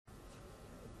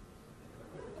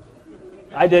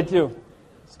I did too.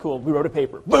 It's cool. We wrote a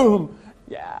paper. Boom!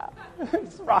 Yeah.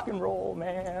 It's rock and roll,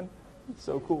 man. It's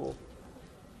so cool.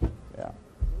 Yeah.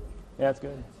 Yeah, it's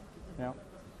good. Yeah.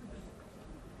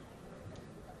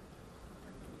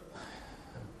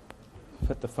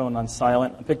 Put the phone on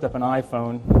silent. I picked up an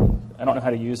iPhone. I don't know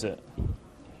how to use it,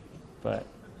 but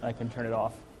I can turn it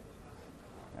off.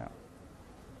 Yeah. All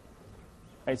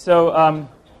right, so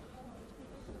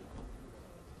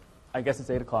I guess it's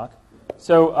 8 o'clock.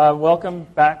 So welcome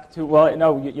back to, well,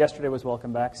 no, yesterday was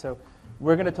welcome back. So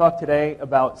we're going to talk today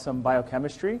about some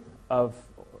biochemistry of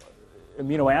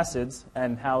amino acids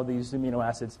and how these amino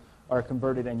acids are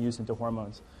converted and used into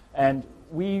hormones. And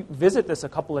we visit this a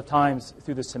couple of times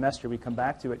through the semester. We come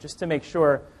back to it just to make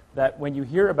sure that when you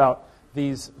hear about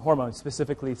these hormones,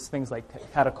 specifically things like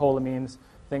catecholamines,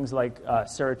 things like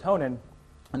serotonin,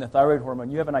 and the thyroid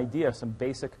hormone, you have an idea of some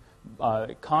basic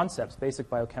concepts, basic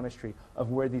biochemistry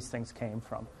of where these things came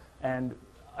from. And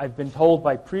I've been told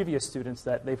by previous students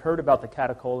that they've heard about the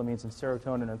catecholamines and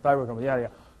serotonin and thyroid hormone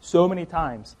so many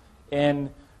times in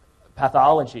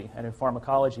pathology and in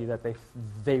pharmacology that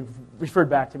they referred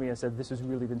back to me and said, this has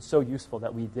really been so useful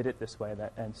that we did it this way,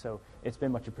 and so it's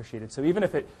been much appreciated. So even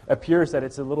if it appears that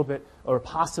it's a little bit or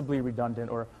possibly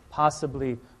redundant or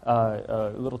possibly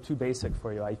a little too basic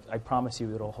for you, I promise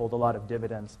you it'll hold a lot of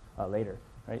dividends later.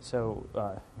 Right? So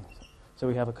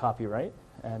we have a copyright,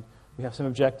 and we have some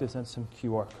objectives and some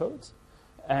QR codes.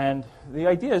 And the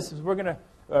idea is we're going to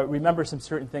remember some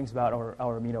certain things about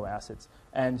our amino acids.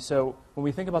 And so when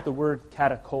we think about the word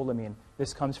catecholamine,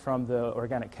 this comes from the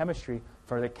organic chemistry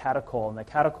for the catechol. And the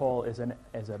catechol is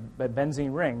a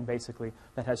benzene ring, basically,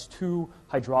 that has two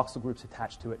hydroxyl groups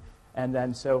attached to it. And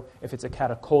then so if it's a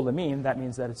catecholamine, that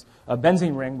means that it's a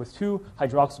benzene ring with two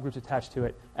hydroxyl groups attached to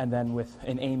it, and then with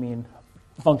an amine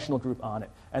functional group on it.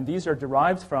 And these are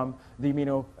derived from the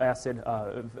amino acid,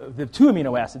 the two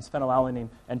amino acids, phenylalanine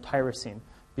and tyrosine,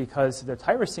 because the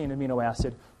tyrosine amino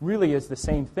acid really is the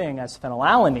same thing as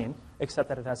phenylalanine, except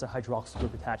that it has a hydroxyl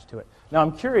group attached to it. Now,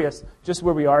 I'm curious just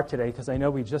where we are today, because I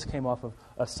know we just came off of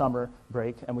a summer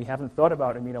break, and we haven't thought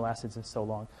about amino acids in so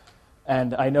long.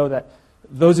 And I know that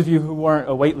those of you who weren't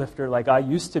a weightlifter like I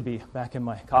used to be back in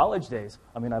my college days,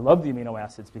 I mean, I loved the amino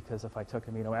acids because if I took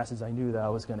amino acids, I knew that I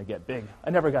was going to get big. I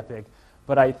never got big,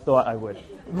 but I thought I would.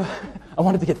 I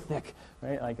wanted to get thick,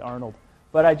 right, like Arnold.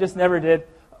 But I just never did.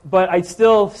 But I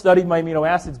still studied my amino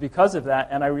acids because of that,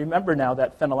 and I remember now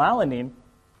that phenylalanine,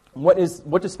 what does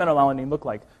phenylalanine look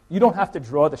like? You don't have to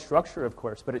draw the structure, of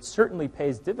course, but it certainly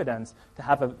pays dividends to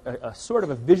have a sort of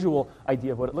a visual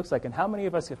idea of what it looks like. And how many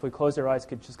of us, if we close our eyes,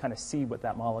 could just kind of see what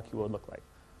that molecule would look like?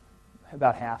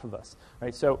 About half of us.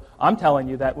 Right? So I'm telling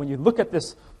you that when you look at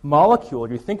this molecule,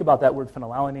 you think about that word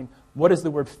phenylalanine, what does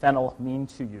the word phenyl mean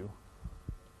to you?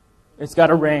 It's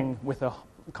got a ring with a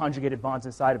conjugated bonds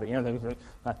inside of it. You know,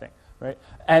 that thing. Right?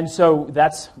 And so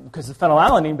that's because the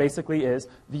phenylalanine basically is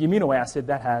the amino acid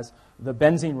that has the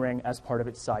benzene ring as part of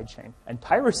its side chain. And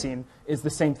tyrosine is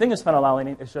the same thing as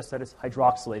phenylalanine, it's just that it's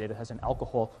hydroxylated. It has an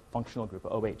alcohol functional group,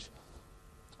 OH.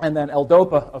 And then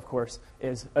L-DOPA, of course,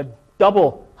 is a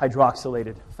double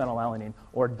hydroxylated phenylalanine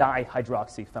or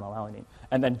dihydroxyphenylalanine.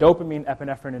 And then dopamine,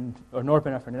 epinephrine, or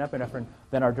norepinephrine and epinephrine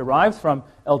then are derived from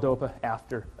L-DOPA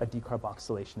after a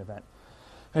decarboxylation event.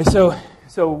 And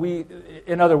so we,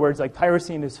 in other words, like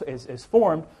tyrosine is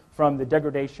formed from the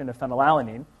degradation of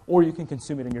phenylalanine, or you can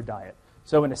consume it in your diet.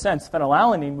 So in a sense,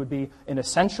 phenylalanine would be an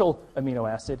essential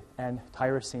amino acid, and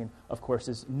tyrosine, of course,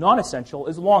 is non-essential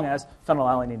as long as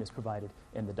phenylalanine is provided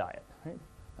in the diet. Right?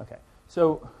 Okay,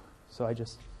 so I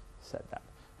just said that.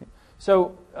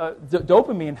 So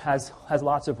dopamine has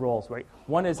lots of roles, right?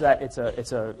 One is that it's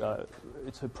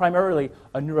primarily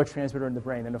a neurotransmitter in the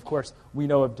brain, and of course we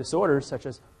know of disorders such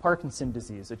as Parkinson's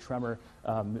disease, a tremor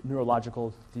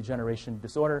neurological degeneration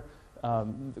disorder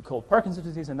called Parkinson's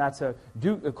disease, and that's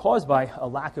caused by a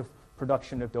lack of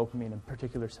production of dopamine in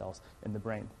particular cells in the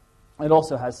brain. It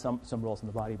also has some roles in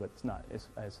the body, but it's not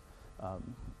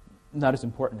as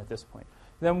important at this point.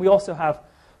 Then we also have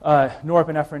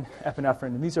norepinephrine,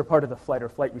 epinephrine, and these are part of the fight or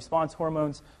flight response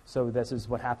hormones. So this is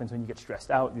what happens when you get stressed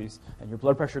out, and your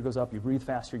blood pressure goes up, you breathe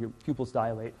faster, your pupils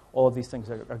dilate. All of these things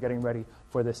are getting ready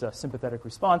for this sympathetic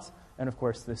response, and of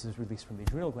course this is released from the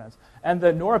adrenal glands. And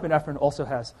the norepinephrine also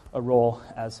has a role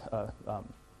as a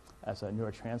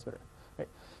neurotransmitter. Right?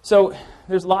 So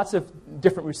there's lots of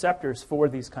different receptors for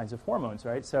these kinds of hormones,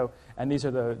 right? And these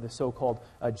are the so-called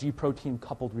G protein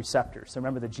coupled receptors. So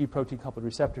remember, the G protein coupled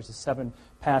receptors is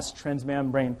 7-pass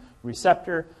transmembrane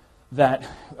receptor. that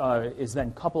is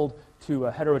then coupled to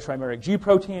a heterotrimeric G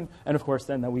protein, and of course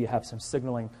then we have some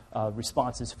signaling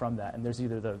responses from that. And there's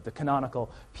either the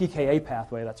canonical PKA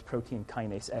pathway, that's protein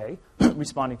kinase A,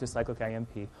 responding to cyclic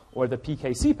AMP, or the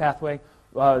PKC pathway,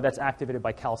 that's activated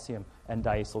by calcium and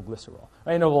diacylglycerol.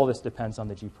 I know all this depends on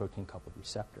the G protein coupled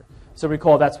receptor. So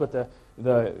recall that's what the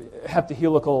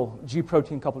heptahelical G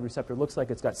protein coupled receptor looks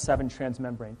like. It's got 7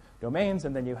 transmembrane domains,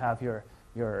 and then you have your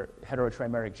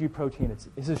heterotrimeric G protein.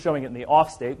 This is showing it in the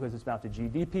off state because it's bound to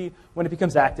GDP. When it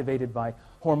becomes activated by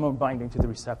hormone binding to the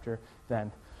receptor,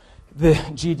 then the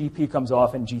GDP comes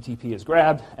off and GTP is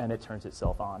grabbed, and it turns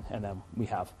itself on, and then we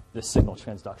have the signal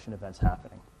transduction events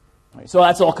happening. Right, so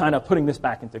that's all kind of putting this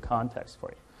back into context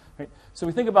for you. Right? So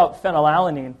we think about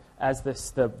phenylalanine as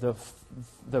the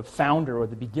founder or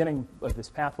the beginning of this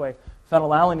pathway.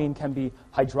 Phenylalanine can be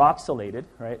hydroxylated.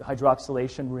 Right?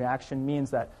 Hydroxylation reaction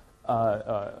means that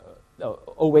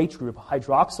OH group,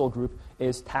 hydroxyl group,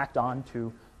 is tacked on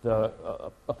to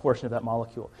a portion of that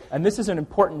molecule. And this is an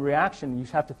important reaction. You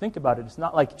have to think about it. It's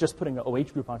not like just putting an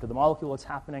OH group onto the molecule. It's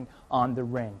happening on the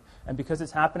ring. And because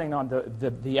it's happening on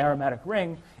the aromatic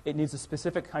ring, it needs a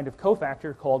specific kind of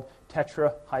cofactor called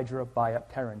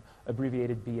tetrahydrobiopterin,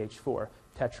 abbreviated BH4,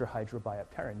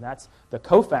 tetrahydrobiopterin. That's the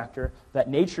cofactor that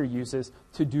nature uses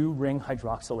to do ring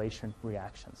hydroxylation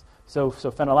reactions. So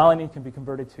phenylalanine can be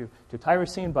converted to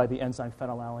tyrosine by the enzyme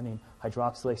phenylalanine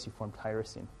hydroxylase. You form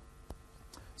tyrosine.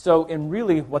 So in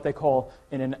really what they call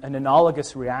an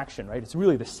analogous reaction, right? It's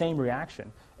really the same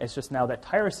reaction. It's just now that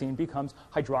tyrosine becomes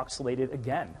hydroxylated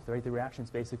again. Right? The reaction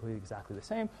is basically exactly the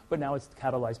same, but now it's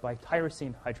catalyzed by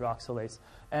tyrosine hydroxylase,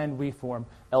 and we form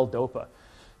L-DOPA.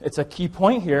 It's a key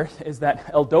point here is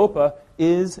that L-DOPA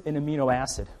is an amino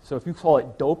acid. So if you call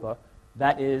it DOPA,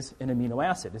 that is an amino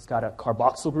acid. It's got a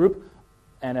carboxyl group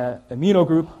and an amino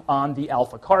group on the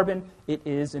alpha carbon. It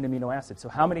is an amino acid. So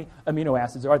how many amino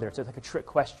acids are there? So it's like a trick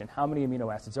question. How many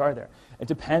amino acids are there? It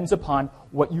depends upon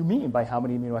what you mean by how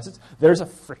many amino acids. There's a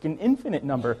freaking infinite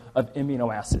number of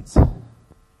amino acids.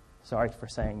 Sorry for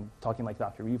talking like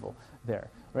Dr. Evil there.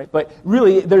 Right? But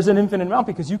really, there's an infinite amount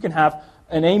because you can have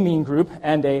an amine group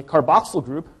and a carboxyl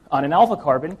group on an alpha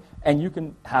carbon, and you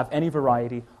can have any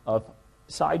variety of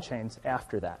side chains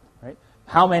after that. Right?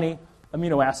 How many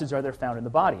amino acids are there found in the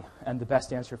body? And the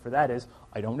best answer for that is,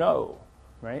 I don't know,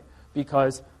 right?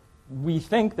 Because we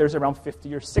think there's around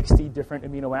 50 or 60 different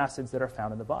amino acids that are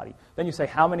found in the body. Then you say,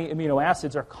 how many amino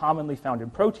acids are commonly found in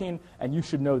protein? And you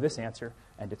should know this answer,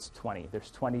 and it's 20.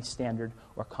 There's 20 standard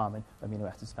or common amino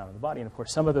acids found in the body. And of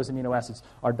course, some of those amino acids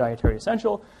are dietary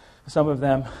essential, some of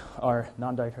them are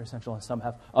non-dietary essential, and some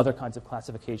have other kinds of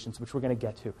classifications, which we're going to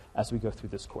get to as we go through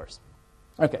this course.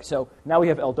 Okay, so now we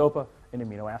have L-DOPA, an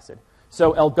amino acid.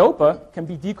 So L-DOPA can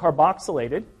be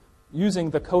decarboxylated using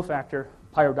the cofactor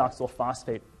pyridoxal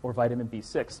phosphate or vitamin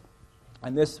B6.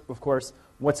 And this, of course,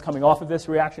 what's coming off of this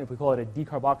reaction, if we call it a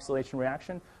decarboxylation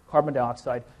reaction, carbon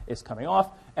dioxide is coming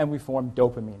off, and we form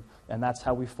dopamine. And that's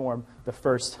how we form the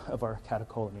first of our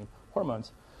catecholamine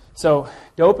hormones. So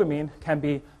dopamine can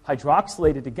be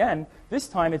hydroxylated again. This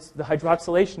time, the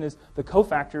hydroxylation is the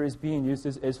cofactor is being used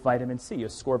as vitamin C,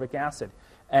 ascorbic acid.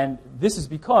 And this is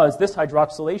because this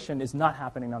hydroxylation is not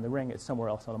happening on the ring. It's somewhere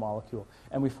else on the molecule.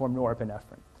 And we form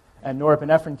norepinephrine. And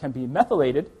norepinephrine can be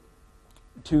methylated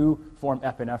to form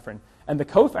epinephrine. And the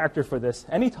cofactor for this,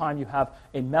 anytime you have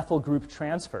a methyl group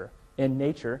transfer in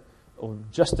nature, or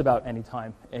just about any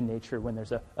time in nature when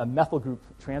there's a methyl group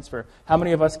transfer, how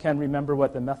many of us can remember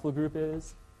what the methyl group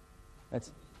is?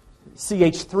 That's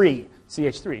CH3.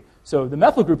 CH3. So the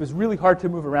methyl group is really hard to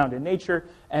move around in nature,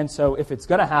 and so if it's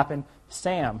going to happen,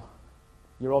 SAM,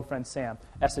 your old friend Sam,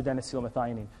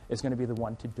 S-adenosylmethionine, is going to be the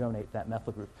one to donate that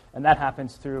methyl group. And that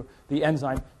happens through the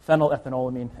enzyme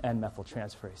phenylethanolamine and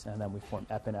methyltransferase, and then we form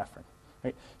epinephrine.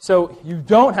 Right? So you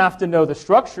don't have to know the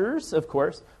structures, of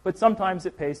course, but sometimes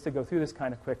it pays to go through this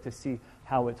kind of quick to see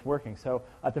how it's working. So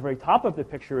at the very top of the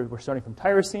picture, we're starting from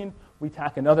tyrosine. We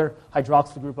tack another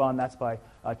hydroxyl group on. That's by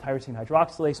tyrosine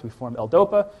hydroxylase. We form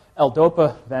L-DOPA.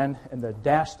 L-DOPA, then, in the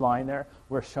dashed line there,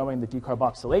 we're showing the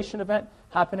decarboxylation event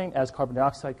happening as carbon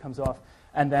dioxide comes off.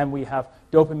 And then we have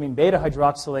dopamine beta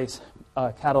hydroxylase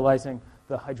catalyzing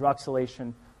the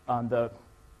hydroxylation on the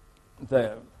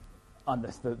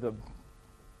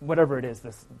whatever it is,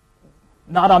 this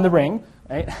not on the ring,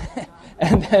 right?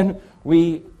 And then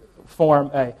we form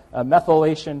a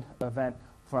methylation event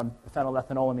from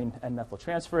phenylethanolamine and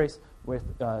methyltransferase with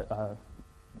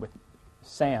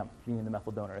SAM being the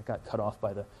methyl donor. It got cut off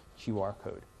by the QR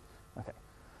code. Okay.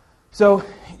 So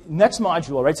next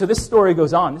module, right? So this story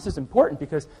goes on. This is important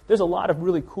because there's a lot of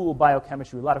really cool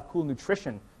biochemistry, a lot of cool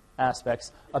nutrition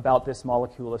aspects about this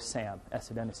molecule of SAM,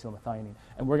 S-adenosylmethionine.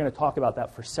 And we're going to talk about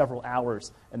that for several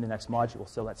hours in the next module,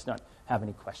 so let's not have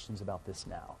any questions about this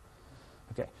now.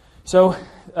 Okay, so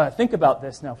think about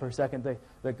this now for a second.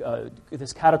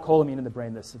 This catecholamine in the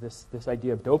brain, this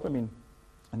idea of dopamine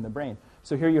in the brain.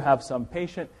 So here you have some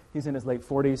patient. He's in his late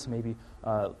 40s, maybe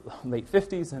late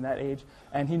 50s in that age,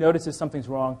 and he notices something's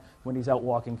wrong when he's out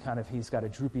walking. He's got a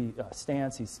droopy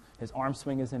stance. His arm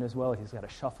swing is in as well. He's got a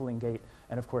shuffling gait,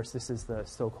 and of course, this is the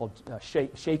so-called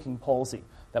shaking palsy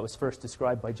that was first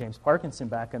described by James Parkinson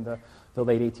back in the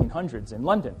late 1800s in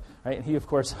London. Right? And he, of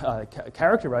course,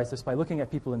 characterized this by looking at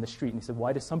people in the street, and he said,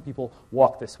 "Why do some people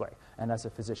walk this way?" And as a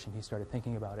physician, he started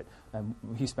thinking about it, and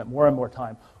he spent more and more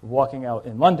time walking out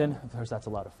in London. Of course, that's a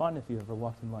lot of fun. If you've ever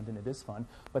walked in London, it is fun.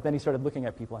 But then he started looking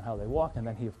at people and how they walk, and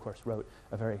then he, of course, wrote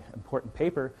a very important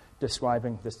paper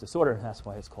describing this disorder. That's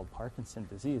why it's called Parkinson's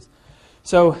disease.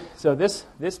 So this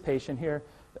patient here,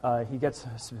 he gets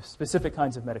specific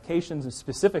kinds of medications, and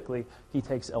specifically, he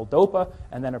takes L-DOPA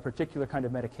and then a particular kind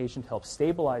of medication to help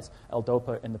stabilize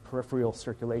L-DOPA in the peripheral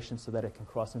circulation so that it can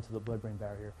cross into the blood-brain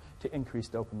barrier to increase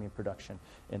dopamine production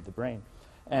in the brain.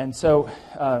 And so,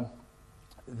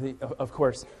 of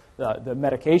course, the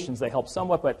medications, they help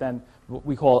somewhat, but then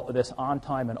we call this on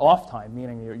time and off time,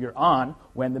 meaning you're on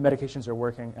when the medications are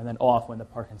working and then off when the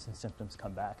Parkinson's symptoms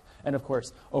come back. And of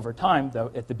course, over time, though,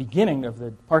 at the beginning of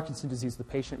the Parkinson's disease, the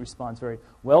patient responds very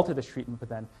well to this treatment, but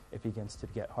then it begins to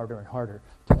get harder and harder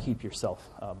to keep yourself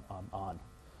on.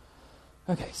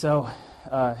 Okay, so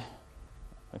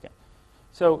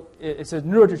it's a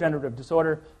neurodegenerative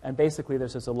disorder, and basically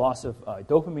there's just a loss of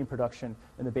dopamine production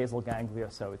in the basal ganglia.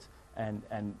 So it's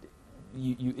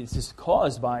it's just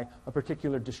caused by a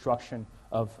particular destruction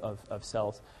of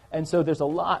cells. And so there's a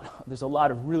lot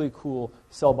of really cool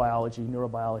cell biology,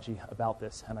 neurobiology about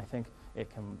this, and I think it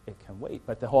can wait.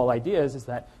 But the whole idea is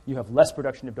that you have less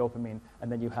production of dopamine,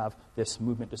 and then you have this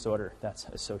movement disorder that's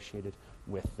associated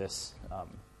with this.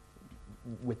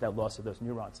 With that loss of those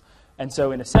neurons. And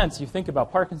so in a sense, you think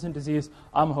about Parkinson's disease,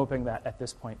 I'm hoping that at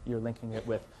this point you're linking it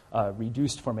with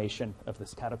reduced formation of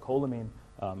this catecholamine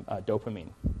dopamine.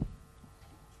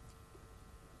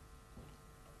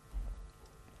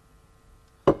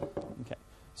 Okay,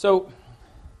 so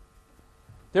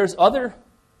there's other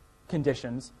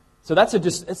conditions. So that's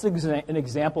an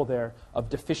example there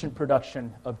of deficient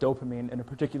production of dopamine in a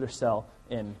particular cell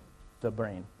in the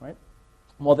brain, right?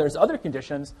 Well, there's other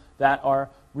conditions that are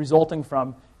resulting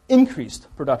from increased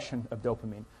production of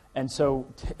dopamine. And so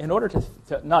in order to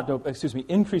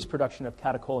increase production of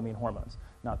catecholamine hormones,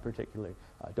 not particularly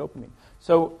dopamine.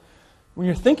 So when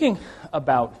you're thinking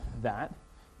about that,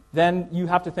 then you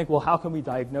have to think, well, how can we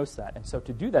diagnose that? And so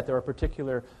to do that, there are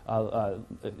particular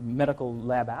medical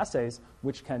lab assays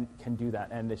which can do that.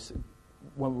 And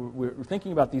when we're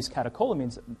thinking about these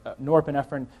catecholamines,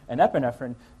 norepinephrine and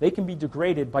epinephrine, they can be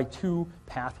degraded by two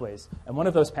pathways. And one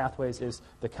of those pathways is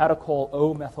the catechol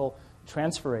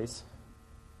O-methyltransferase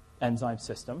enzyme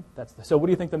system. So what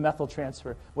do you think the methyl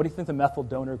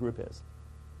donor group is?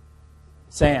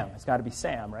 SAM. It's got to be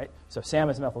SAM, right? So SAM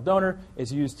as a methyl donor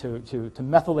is used to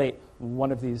methylate one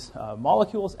of these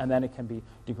molecules, and then it can be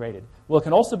degraded. Well, it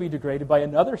can also be degraded by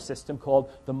another system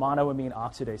called the monoamine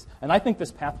oxidase. And I think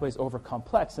this pathway is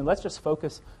overcomplex, and let's just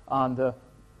focus on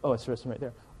it's right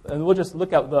there. And we'll just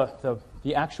look at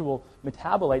the actual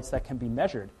metabolites that can be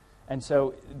measured. And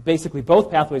so basically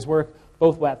both pathways work.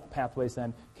 Both pathways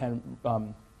then can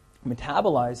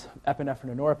metabolize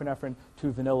epinephrine and norepinephrine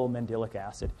to vanillyl-mandylic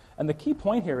acid. And the key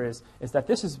point here is that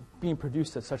this is being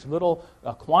produced at such little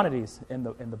quantities in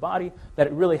the body that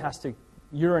it really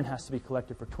urine has to be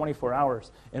collected for 24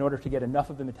 hours in order to get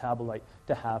enough of the metabolite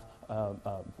to have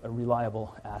a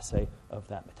reliable assay of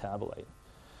that metabolite.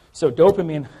 So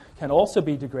dopamine can also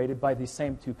be degraded by these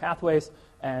same two pathways,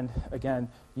 and again,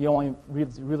 you only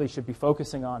really should be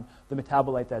focusing on the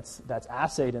metabolite that's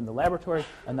assayed in the laboratory,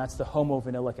 and that's the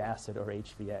homovanillic acid, or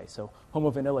HVA. So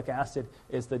homovanillic acid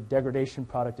is the degradation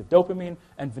product of dopamine,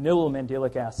 and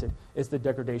vanillyl-mandylic acid is the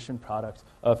degradation product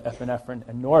of epinephrine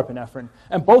and norepinephrine,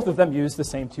 and both of them use the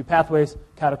same two pathways,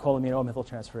 catecholamine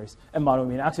O-methyltransferase and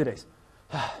monoamine oxidase.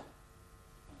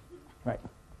 Right.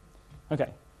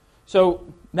 Okay. So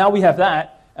now we have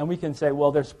that, and we can say,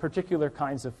 well, there's particular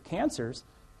kinds of cancers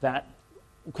that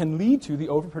can lead to the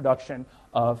overproduction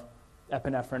of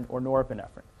epinephrine or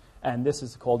norepinephrine. And this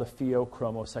is called a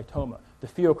pheochromocytoma. The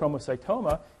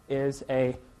pheochromocytoma is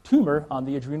a tumor on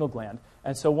the adrenal gland.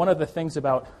 And so one of the things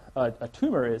about a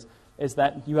tumor is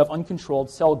that you have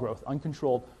uncontrolled cell growth,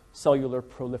 uncontrolled cellular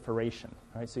proliferation.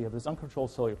 Right? So you have this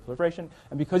uncontrolled cellular proliferation,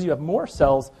 and because you have more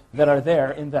cells that are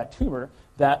there in that tumor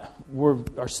that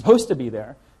are supposed to be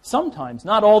there, sometimes,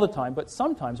 not all the time, but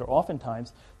sometimes or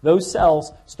oftentimes, those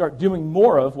cells start doing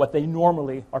more of what they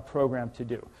normally are programmed to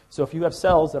do. So if you have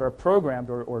cells that are programmed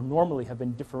or normally have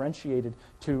been differentiated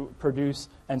to produce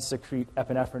and secrete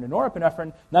epinephrine and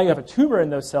norepinephrine, now you have a tumor in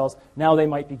those cells, now they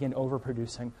might begin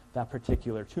overproducing that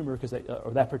particular tumor or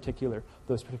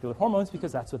those particular hormones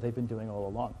because that's what they've been doing all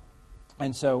along.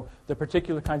 And so the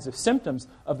particular kinds of symptoms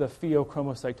of the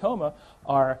pheochromocytoma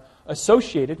are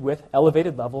associated with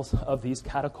elevated levels of these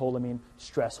catecholamine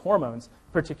stress hormones,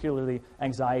 particularly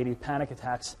anxiety, panic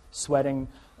attacks, sweating,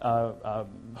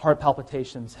 heart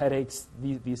palpitations, headaches,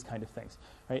 these kind of things,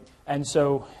 right? And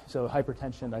so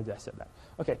hypertension, I just said that.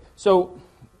 Okay, so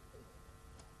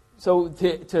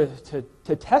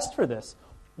to test for this,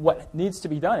 what needs to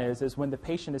be done is when the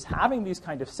patient is having these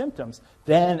kind of symptoms,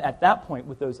 then at that point,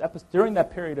 with those during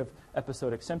that period of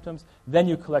episodic symptoms, then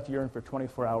you collect urine for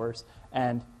 24 hours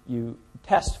and you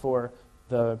test for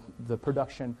the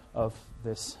production of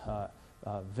this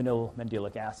vanillin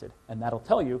mandelic acid, and that'll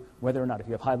tell you whether or not, if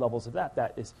you have high levels of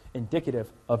that is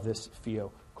indicative of this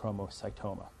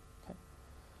pheochromocytoma. Okay.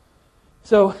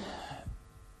 So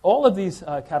all of these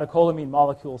catecholamine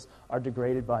molecules are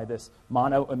degraded by this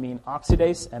monoamine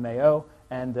oxidase, MAO,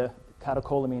 and the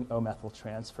catecholamine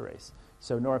O-methyltransferase.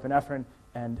 So norepinephrine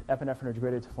and epinephrine are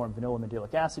degraded to form vanillin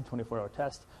mandelic acid, 24-hour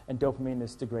test, and dopamine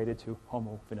is degraded to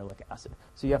homovanillic acid.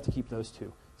 So you have to keep those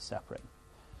two separate.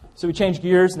 So we change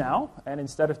gears now, and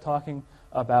instead of talking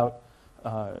about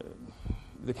the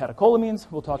catecholamines,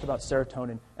 we'll talk about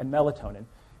serotonin and melatonin.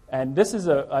 And this is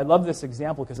I love this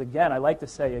example because, again, I like to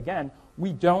say, again,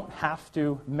 we don't have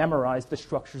to memorize the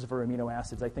structures of our amino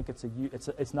acids. I think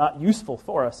it's not useful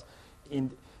for us.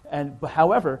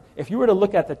 However, if you were to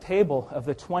look at the table of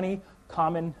the 20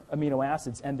 common amino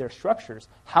acids and their structures,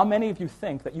 how many of you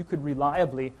think that you could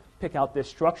reliably pick out this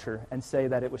structure and say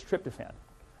that it was tryptophan?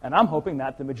 And I'm hoping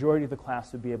that the majority of the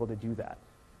class would be able to do that,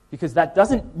 because that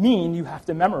doesn't mean you have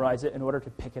to memorize it in order to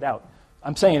pick it out.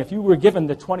 I'm saying if you were given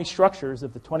the 20 structures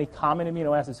of the 20 common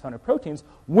amino acids found in proteins,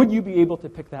 would you be able to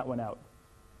pick that one out?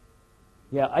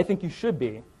 Yeah, I think you should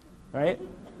be, right?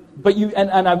 But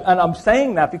I'm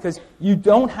saying that because you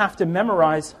don't have to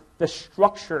memorize the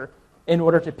structure in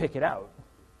order to pick it out,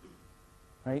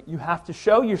 right? You have to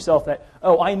show yourself that,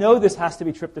 oh, I know this has to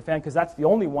be tryptophan because that's the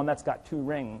only one that's got 2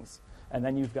 rings, and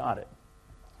then you've got it.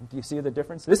 Do you see the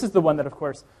difference? This is the one that, of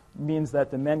course, means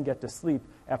that the men get to sleep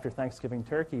after Thanksgiving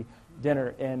turkey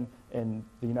dinner in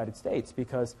the United States,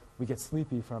 because we get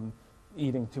sleepy from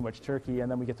eating too much turkey,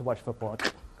 and then we get to watch football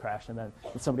and crash, and then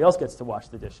somebody else gets to wash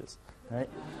the dishes, right?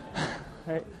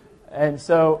 Right? And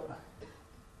so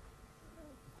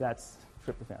that's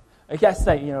tryptophan. I guess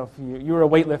that, if you were a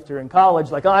weightlifter in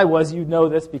college like I was, you'd know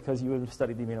this because you would have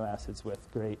studied the amino acids with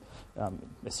great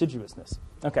assiduousness.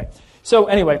 Okay, so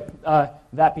anyway,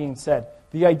 that being said,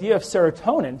 the idea of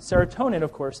serotonin,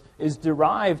 of course, is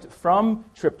derived from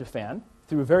tryptophan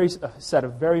through a set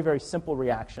of very, very simple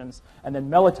reactions, and then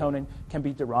melatonin can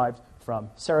be derived from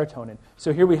serotonin.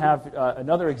 So here we have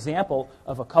another example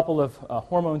of a couple of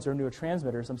hormones or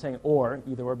neurotransmitters. I'm saying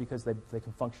either or because they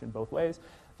can function both ways,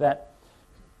 that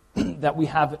we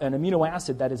have an amino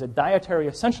acid that is a dietary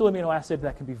essential amino acid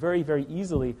that can be very, very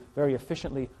easily, very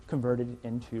efficiently converted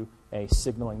into a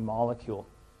signaling molecule.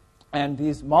 And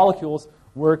these molecules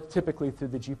work typically through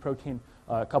the G-protein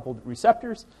coupled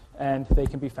receptors, and they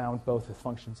can be found both with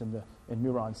functions in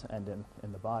neurons and in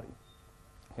the body.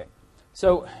 Okay,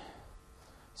 so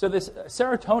this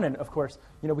serotonin, of course,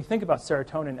 we think about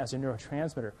serotonin as a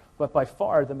neurotransmitter, but by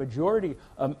far the majority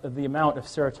of the amount of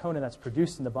serotonin that's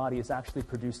produced in the body is actually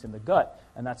produced in the gut,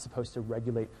 and that's supposed to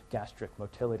regulate gastric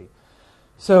motility.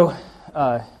 So,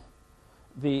 so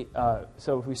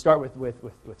if we start with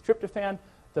tryptophan,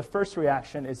 the first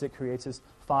reaction is it creates this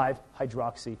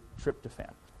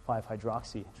 5-hydroxytryptophan.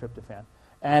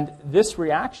 And this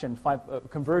reaction,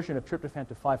 conversion of tryptophan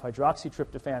to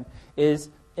 5-hydroxytryptophan, is,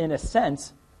 in a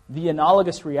sense, the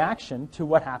analogous reaction to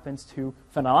what happens to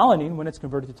phenylalanine when it's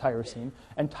converted to tyrosine,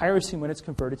 and tyrosine when it's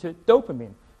converted to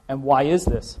dopamine. And why is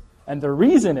this? And the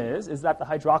reason is that the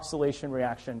hydroxylation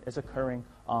reaction is occurring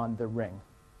on the ring.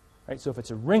 Right? So if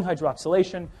it's a ring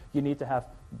hydroxylation, you need to have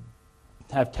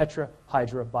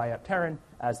tetrahydrobiopterin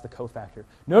as the cofactor.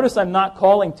 Notice I'm not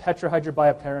calling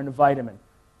tetrahydrobiopterin a vitamin.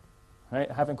 Right?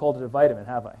 I haven't called it a vitamin,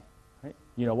 have I? Right?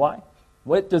 You know why?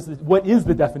 What is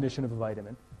the definition of a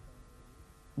vitamin?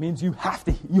 It means you have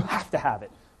to have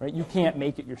it. Right? You can't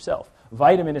make it yourself.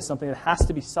 Vitamin is something that has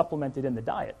to be supplemented in the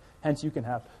diet. Hence, you can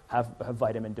have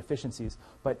vitamin deficiencies.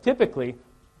 But typically,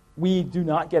 we do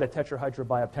not get a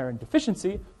tetrahydrobiopterin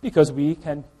deficiency because we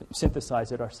can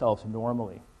synthesize it ourselves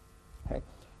normally. Okay?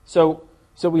 So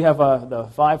So we have the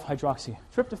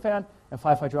 5-hydroxytryptophan, and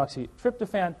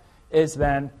 5-hydroxytryptophan is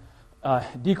then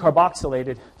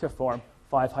decarboxylated to form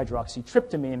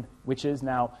 5-hydroxytryptamine, which is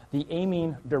now the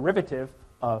amine derivative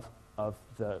of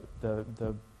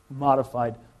the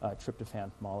modified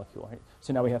tryptophan molecule. Right?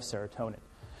 So now we have serotonin.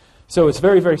 So it's a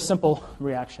very, very simple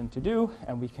reaction to do,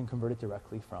 and we can convert it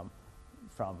directly from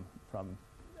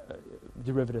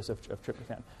derivatives of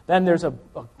tryptophan. Then there's a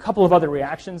couple of other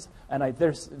reactions, and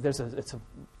it's a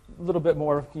little bit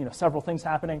more, several things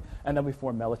happening, and then we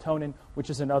form melatonin, which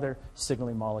is another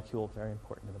signaling molecule very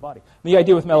important in the body. The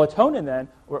idea with melatonin then,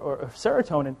 or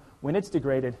serotonin, when it's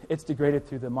degraded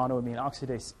through the monoamine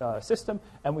oxidase system,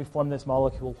 and we form this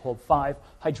molecule called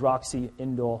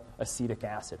 5-hydroxyindole acetic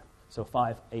acid, so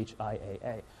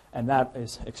 5-HIAA, and that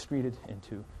is excreted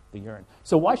into the urine.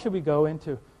 So why should we go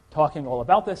into talking all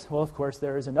about this? Well, of course,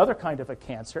 there is another kind of a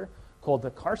cancer called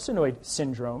the carcinoid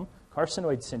syndrome or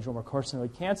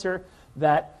carcinoid cancer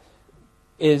that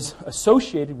is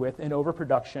associated with an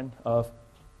overproduction of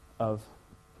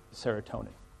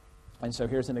serotonin. And so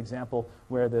here's an example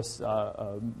where this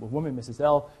woman, Mrs.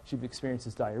 L, she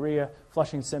experiences diarrhea,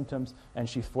 flushing symptoms, and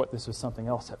she thought this was something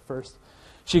else at first.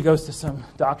 She goes to some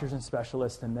doctors and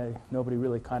specialists, and nobody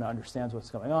really kind of understands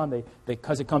what's going on.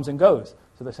 Because it comes and goes.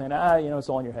 So they're saying, it's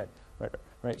all in your head.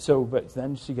 Right. So, but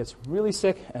then she gets really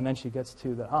sick, and then she gets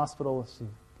to the hospital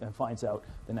and finds out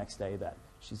the next day that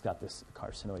she's got this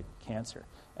carcinoid cancer.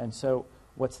 And so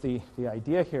what's the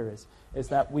idea here is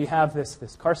that we have this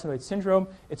carcinoid syndrome.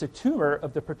 It's a tumor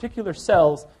of the particular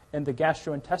cells in the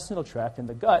gastrointestinal tract, in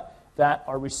the gut, that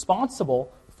are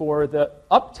responsible for the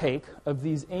uptake of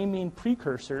these amine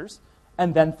precursors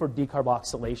and then for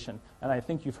decarboxylation. And I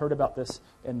think you've heard about this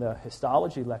in the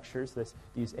histology lectures,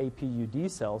 these APUD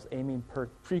cells, amine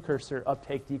precursor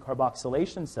uptake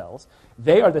decarboxylation cells.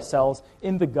 They are the cells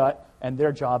in the gut, and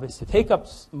their job is to take up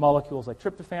molecules like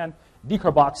tryptophan,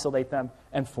 decarboxylate them,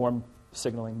 and form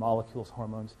signaling molecules,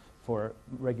 hormones, for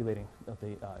regulating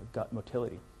the gut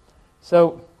motility.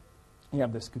 So you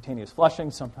have this cutaneous flushing,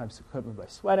 sometimes accompanied by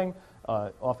sweating,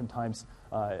 oftentimes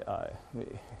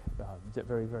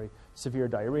very, very severe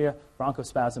diarrhea,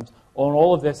 bronchospasms. And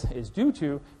all of this is due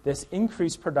to this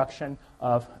increased production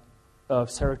of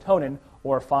serotonin,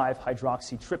 or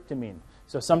 5-hydroxytryptamine.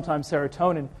 So sometimes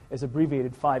serotonin is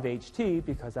abbreviated 5-HT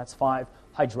because that's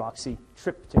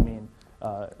 5-hydroxytryptamine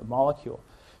molecule.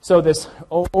 So this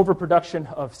overproduction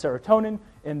of serotonin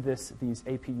in these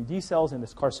APUD cells in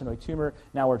this carcinoid tumor,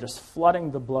 now we're just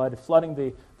flooding the blood, flooding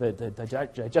the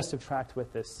digestive tract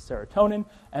with this serotonin.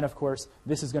 And of course,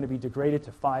 this is going to be degraded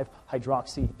to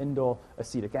 5-hydroxyindole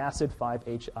acetic acid,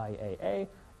 5-HIAA,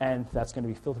 and that's going to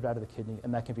be filtered out of the kidney,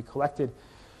 and that can be collected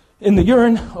in the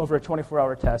urine over a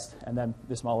 24-hour test, and then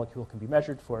this molecule can be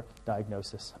measured for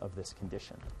diagnosis of this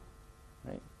condition.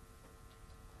 Right?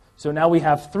 So now we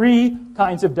have three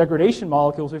kinds of degradation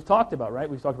molecules we've talked about, right?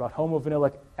 We've talked about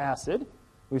homovanillic acid,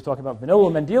 we've talked about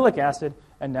vanillomendylic acid,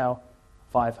 and now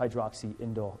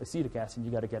 5-hydroxyindole acetic acid.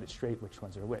 You've got to get it straight which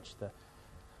ones are which. The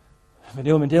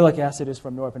vanillomendylic acid is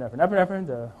from norepinephrine,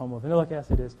 the homovanillic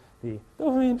acid is the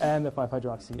dopamine, and the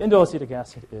 5-hydroxyindole acetic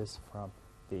acid is from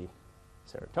the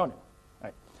serotonin.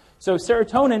 Right? So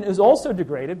serotonin is also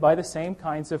degraded by the same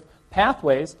kinds of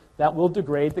pathways that will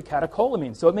degrade the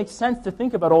catecholamine. So it makes sense to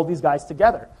think about all these guys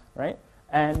together, right?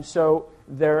 And so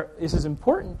this is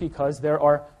important because there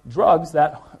are drugs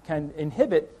that can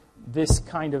inhibit this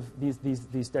kind of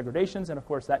these degradations, and of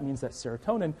course that means that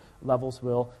serotonin levels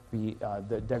will be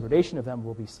the degradation of them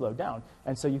will be slowed down.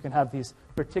 And so you can have these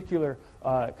particular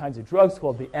kinds of drugs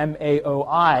called the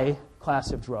MAOI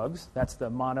class of drugs. That's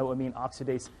the monoamine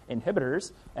oxidase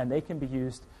inhibitors, and they can be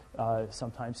used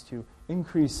sometimes to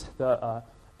increase the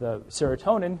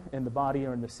serotonin in the body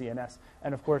or in the CNS.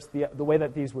 And of course, the way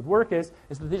that these would work is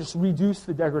that they just reduce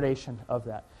the degradation of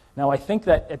that. Now, I think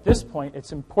that at this point,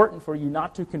 it's important for you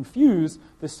not to confuse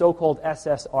the so-called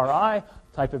SSRI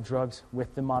type of drugs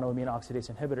with the monoamine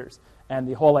oxidase inhibitors. And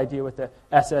the whole idea with the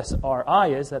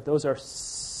SSRI is that those are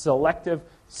selective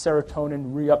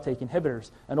serotonin reuptake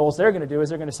inhibitors. And all they're going to do is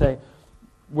they're going to say,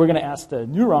 we're going to ask the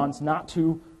neurons not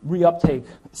to reuptake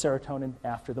serotonin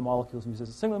after the molecule is used as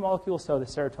a signaling molecule, so the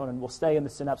serotonin will stay in the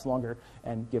synapse longer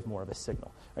and give more of a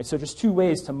signal. Right? So just two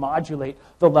ways to modulate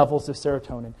the levels of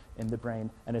serotonin in the brain,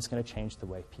 and it's going to change the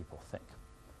way people think.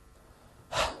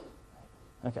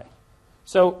 Okay.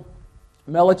 So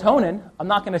melatonin, I'm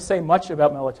not going to say much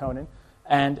about melatonin,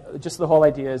 and just the whole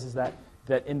idea is that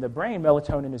in the brain,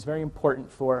 melatonin is very important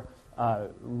for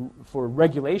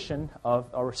regulation of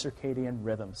our circadian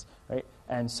rhythms, right?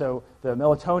 And so the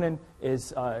melatonin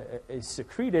is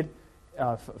secreted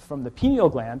from the pineal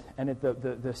gland, and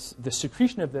the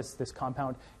secretion of this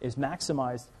compound is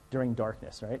maximized during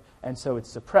darkness, right? And so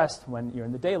it's suppressed when you're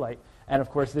in the daylight. And of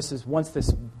course, once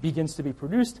this begins to be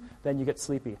produced, then you get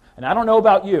sleepy. And I don't know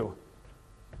about you.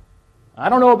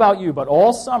 But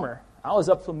all summer, I was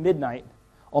up till midnight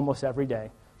almost every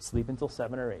day, sleep until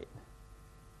 7 or 8.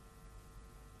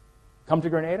 Come to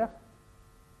Grenada,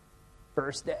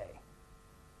 first day,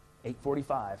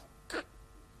 8:45,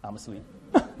 I'm asleep.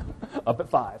 Up at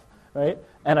 5, right?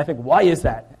 And I think, why is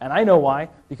that? And I know why,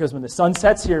 because when the sun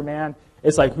sets here, man,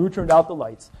 it's like, who turned out the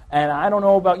lights? And I don't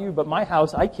know about you, but my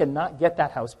house, I cannot get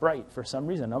that house bright for some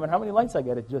reason. No matter how many lights I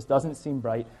get, it just doesn't seem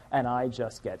bright, and I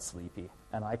just get sleepy.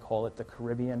 And I call it the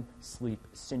Caribbean sleep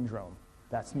syndrome.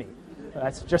 That's me.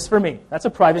 That's just for me. That's a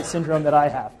private syndrome that I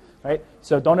have, right?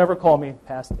 So don't ever call me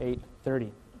past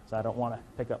 8:30, because I don't want to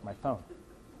pick up my phone,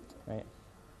 right?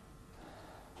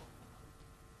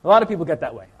 A lot of people get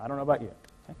that way. I don't know about you.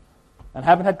 Okay? And I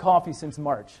haven't had coffee since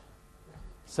March,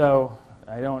 so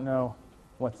I don't know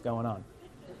what's going on.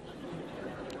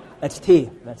 That's tea.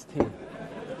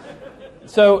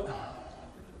 So,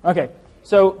 okay.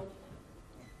 So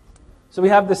we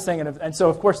have this thing, and so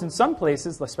of course in some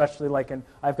places, especially like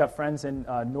I've got friends in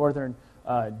northern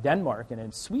Denmark and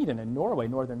in Sweden and Norway,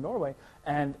 northern Norway,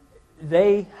 and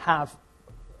they have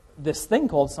this thing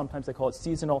sometimes they call it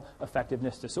seasonal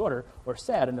affectiveness disorder, or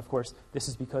SAD, and of course this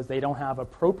is because they don't have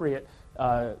appropriate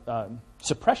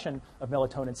suppression of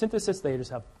melatonin synthesis. They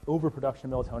just have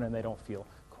overproduction of melatonin and they don't feel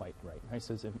quite right?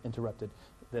 So it's interrupted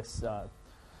this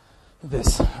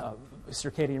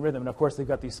circadian rhythm. And of course they've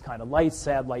got these kind of lights,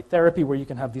 SAD light therapy, where you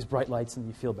can have these bright lights and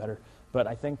you feel better. But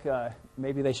I think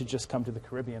maybe they should just come to the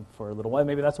Caribbean for a little while.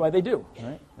 Maybe that's why they do,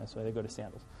 right? That's why they go to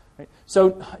Sandals. Right?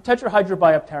 So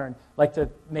tetrahydrobiopterin, I'd like to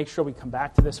make sure we come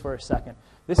back to this for a second.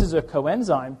 This is a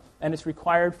coenzyme, and it's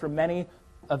required for many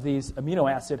of these amino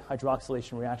acid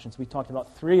hydroxylation reactions. We talked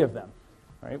about 3 of them.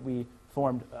 Right? We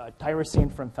formed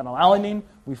tyrosine from phenylalanine,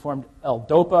 we formed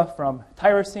L-DOPA from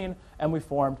tyrosine, and we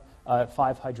formed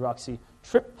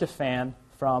 5-hydroxytryptophan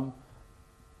from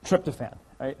tryptophan.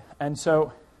 Right? And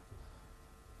so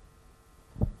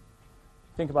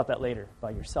think about that later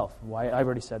by yourself. Why I've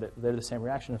already said that they're the same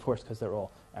reaction, of course, because they're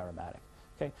all aromatic.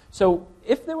 Okay? So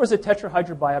if there was a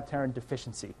tetrahydrobiopterin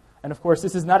deficiency, and of course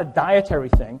this is not a dietary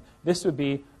thing, this would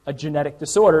be a genetic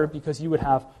disorder because you would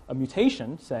have a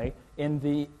mutation, say, in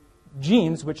the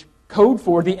genes which code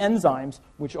for the enzymes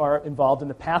which are involved in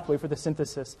the pathway for the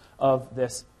synthesis of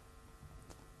this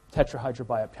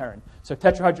tetrahydrobiopterin. So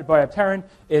tetrahydrobiopterin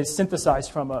is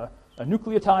synthesized from a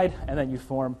nucleotide, and then you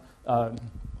form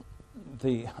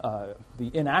the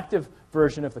inactive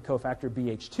version of the cofactor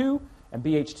BH2, and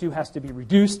BH2 has to be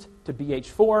reduced to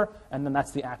BH4, and then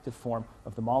that's the active form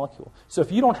of the molecule. So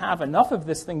if you don't have enough of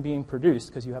this thing being produced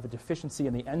because you have a deficiency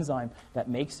in the enzyme that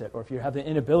makes it, or if you have the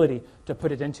inability to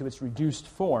put it into its reduced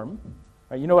form,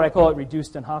 right, you know what I call it,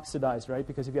 reduced and oxidized, right?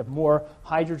 Because if you have more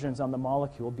hydrogens on the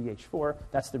molecule, BH4,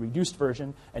 that's the reduced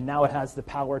version, and now it has the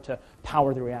power to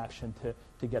power the reaction to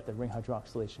get the ring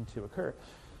hydroxylation to occur.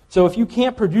 So if you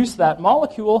can't produce that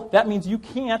molecule, that means you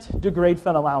can't degrade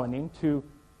phenylalanine to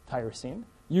tyrosine.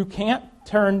 You can't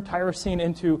turn tyrosine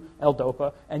into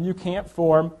L-DOPA, and you can't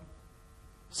form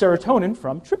serotonin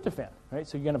from tryptophan. Right?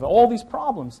 So you're going to have all these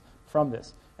problems from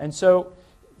this. And so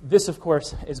this, of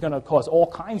course, is going to cause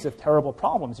all kinds of terrible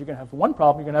problems. You're going to have one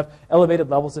problem, you're going to have elevated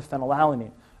levels of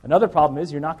phenylalanine. Another problem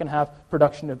is you're not going to have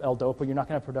production of L-DOPA, you're not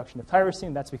going to have production of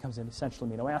tyrosine, that becomes an essential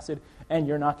amino acid, and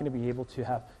you're not going to be able to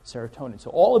have serotonin. So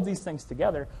all of these things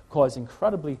together cause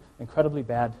incredibly, incredibly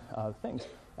bad things.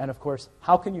 And of course,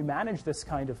 how can you manage this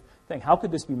kind of thing? How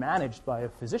could this be managed by a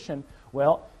physician?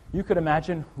 Well, you could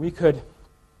imagine we could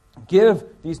give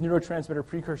these neurotransmitter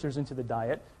precursors into the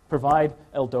diet, provide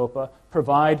L-DOPA,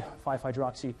 provide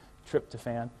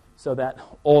 5-hydroxytryptophan, so that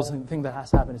all the thing that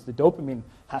has to happen is the dopamine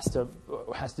has to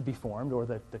be formed, or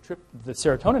the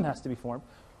serotonin has to be formed.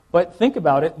 But think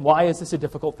about it, why is this a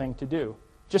difficult thing to do?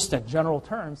 Just in general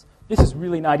terms, this is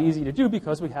really not easy to do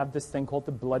because we have this thing called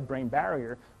the blood-brain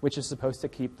barrier, which is supposed to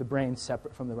keep the brain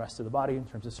separate from the rest of the body in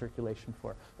terms of circulation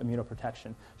for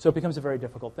immunoprotection. So it becomes a very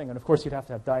difficult thing. And of course, you'd have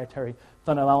to have dietary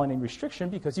phenylalanine restriction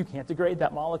because you can't degrade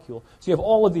that molecule. So you have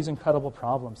all of these incredible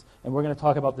problems. And we're going to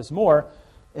talk about this more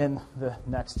in the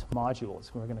next modules.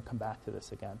 We're going to come back to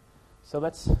this again. So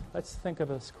let's think of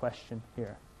this question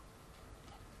here.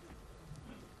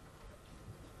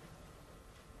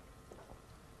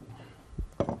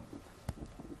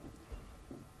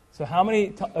 So how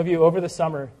many of you over the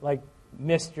summer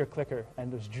missed your clicker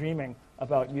and was dreaming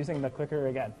about using the clicker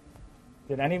again?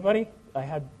 Did anybody?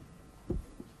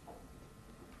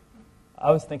 I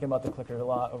was thinking about the clicker a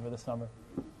lot over the summer.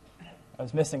 I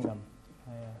was missing them.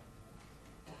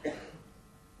 I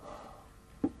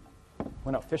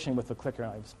went out fishing with the clicker,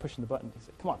 and I was pushing the button. He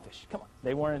said, "Come on, fish, come on."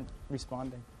 They weren't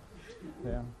responding.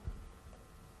 Yeah.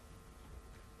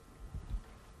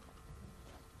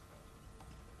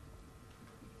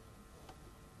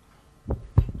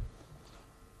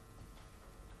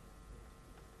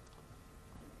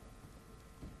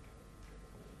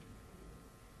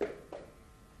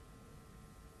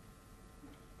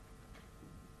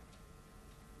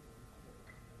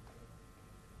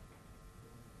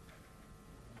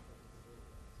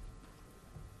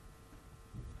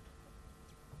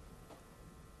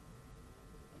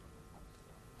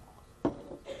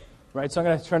 Right, so I'm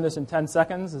going to turn this in 10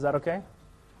 seconds. Is that okay?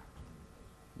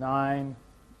 9,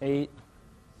 8,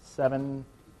 7,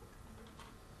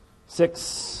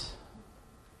 6,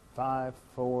 5,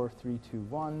 4, 3, 2,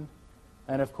 1.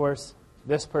 And of course,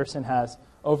 this person has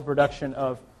overproduction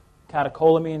of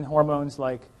catecholamine hormones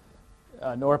like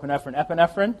norepinephrine,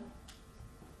 epinephrine,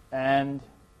 and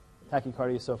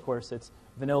tachycardia. So of course, it's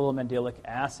vanillomendiolic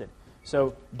acid.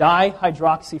 So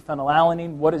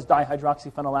dihydroxyphenylalanine, what is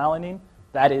dihydroxyphenylalanine?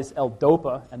 That is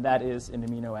L-DOPA, and that is an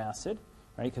amino acid,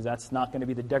 right? Because that's not going to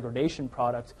be the degradation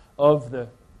product of the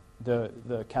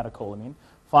catecholamine.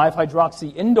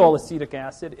 5-hydroxyindole acetic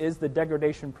acid is the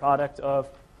degradation product of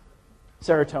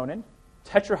serotonin.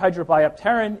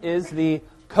 Tetrahydrobiopterin is the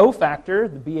cofactor,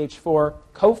 the BH4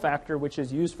 cofactor, which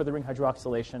is used for the ring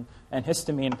hydroxylation. And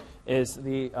histamine is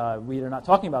we are not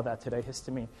talking about that today.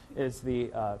 Histamine is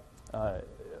the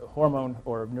hormone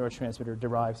or neurotransmitter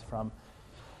derived from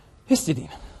histidine.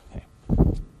 Okay.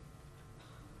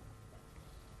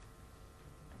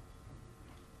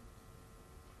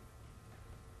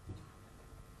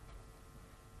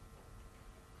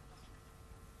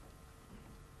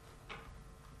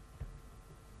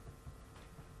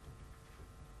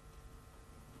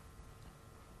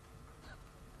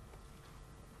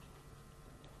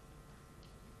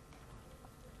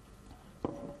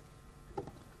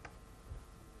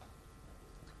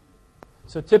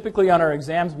 So typically on our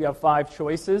exams we have 5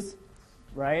 choices,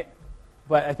 right?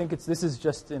 But I think this is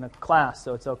just in a class,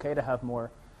 so it's okay to have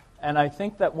more. And I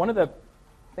think that one of the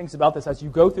things about this, as you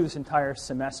go through this entire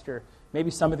semester,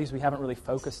 maybe some of these we haven't really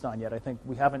focused on yet. I think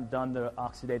we haven't done the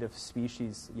oxidative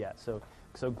species yet. So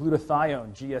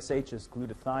glutathione, GSH is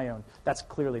glutathione. That's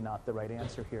clearly not the right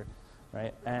answer here,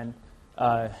 right? And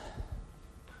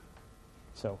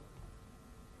so...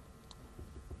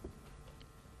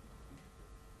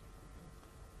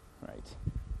 Right.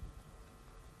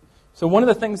 So one of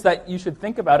the things that you should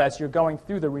think about as you're going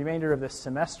through the remainder of this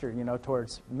semester,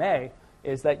 towards May,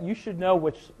 is that you should know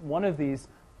which one of these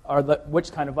are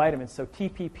which kind of vitamins. So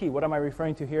TPP, what am I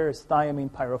referring to here, is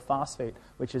thiamine pyrophosphate,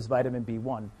 which is vitamin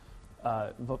B1.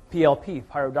 PLP,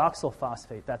 pyridoxal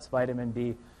phosphate, that's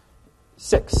vitamin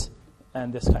B6,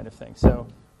 and this kind of thing. So,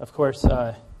 of course,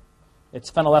 it's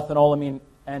phenylethanolamine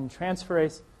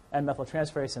N-transferase, and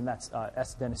methyltransferase, and that's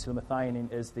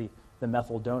S-adenosylmethionine is the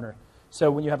methyl donor. So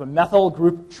when you have a methyl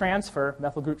group transfer,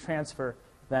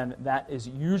 then that is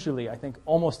usually, I think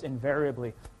almost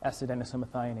invariably,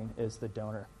 S-adenosylmethionine is the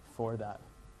donor for that.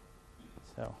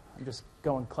 So I'm just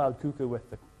going cloud cuckoo with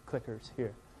the clickers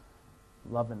here.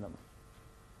 Loving them.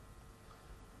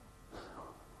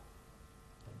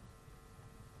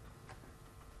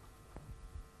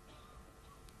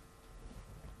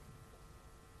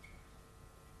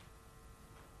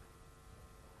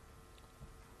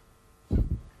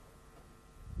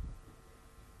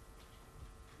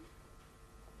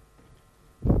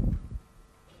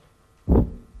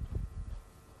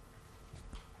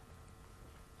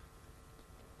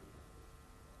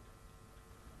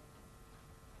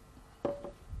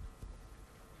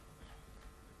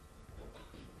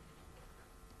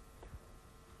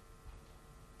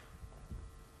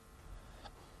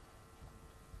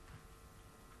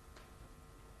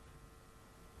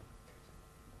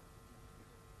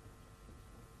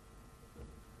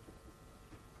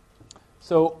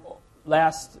 So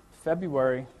last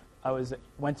February, I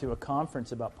went to a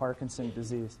conference about Parkinson's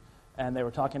disease, and they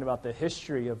were talking about the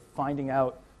history of finding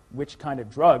out which kind of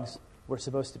drugs were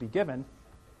supposed to be given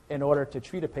in order to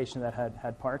treat a patient that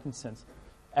had Parkinson's.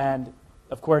 And,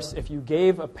 of course, if you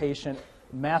gave a patient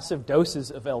massive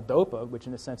doses of L-DOPA, which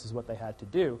in a sense is what they had to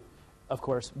do, of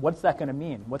course, what's that going to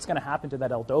mean? What's going to happen to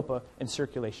that L-DOPA in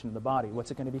circulation in the body? What's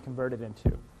it going to be converted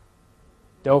into?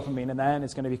 Dopamine, and then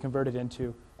it's going to be converted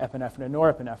into epinephrine and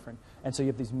norepinephrine. And so you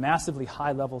have these massively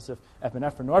high levels of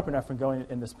epinephrine, norepinephrine going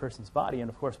in this person's body. And,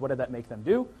 of course, what did that make them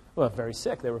do? Well, very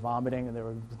sick. They were vomiting, and they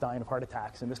were dying of heart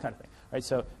attacks and this kind of thing. Right?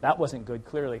 So that wasn't good,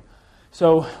 clearly.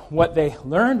 So what they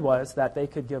learned was that they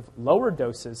could give lower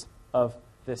doses of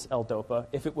this L-DOPA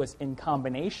if it was in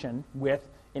combination with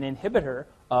an inhibitor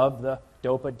of the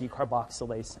DOPA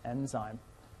decarboxylase enzyme,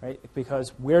 right? Because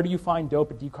where do you find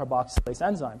DOPA decarboxylase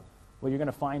enzyme? Well, you're going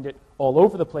to find it all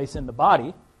over the place in the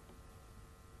body,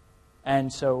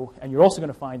 and you're also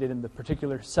going to find it in the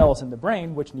particular cells in the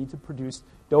brain which need to produce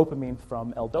dopamine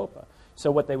from L-DOPA.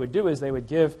 So what they would do is they would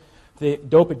give the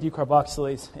DOPA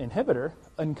decarboxylase inhibitor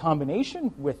in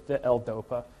combination with the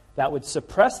L-DOPA that would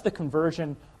suppress the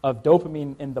conversion of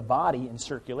dopamine in the body in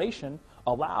circulation,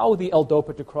 allow the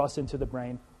L-DOPA to cross into the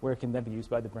brain where it can then be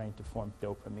used by the brain to form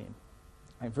dopamine.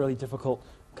 A really difficult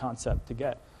concept to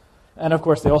get. And of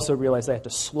course, they also realized they had to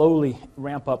slowly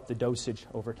ramp up the dosage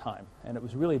over time. And it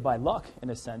was really by luck, in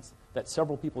a sense, that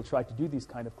several people tried to do these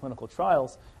kind of clinical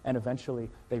trials, and eventually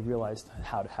they realized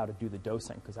how to do the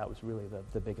dosing, because that was really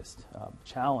the biggest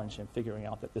challenge in figuring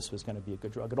out that this was going to be a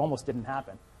good drug. It almost didn't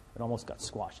happen. It almost got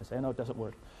squashed. They said, no, it doesn't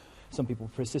work. Some people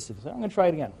persisted. They said, I'm going to try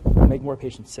it again, make more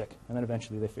patients sick. And then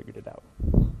eventually they figured it out.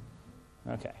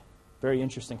 Okay, very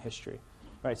interesting history.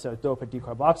 Right, so DOPA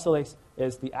decarboxylase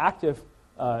is the active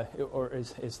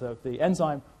is the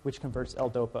enzyme which converts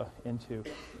L-DOPA into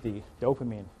the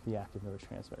dopamine, the active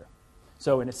neurotransmitter.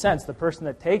 So in a sense, the person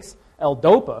that takes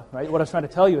L-DOPA, right, what I was trying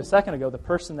to tell you a second ago, the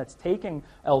person that's taking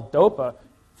L-DOPA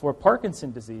for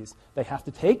Parkinson's disease, they have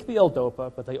to take the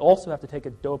L-DOPA, but they also have to take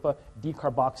a DOPA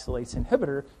decarboxylase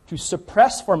inhibitor to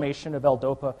suppress formation of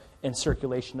L-DOPA in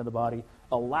circulation of the body,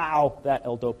 allow that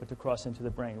L-DOPA to cross into the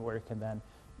brain where it can then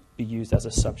be used as a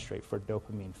substrate for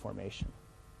dopamine formation.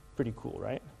 Pretty cool,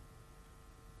 right?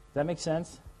 Does that make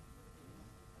sense?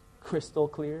 Crystal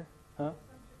clear? Huh?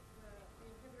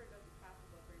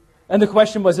 And the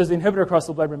question was, does the inhibitor cross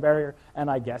the blood-brain barrier?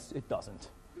 And I guess it doesn't.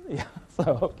 Yeah,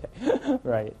 so, okay.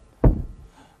 Right.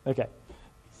 Okay.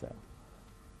 So.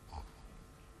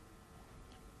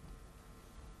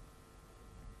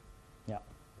 Yeah.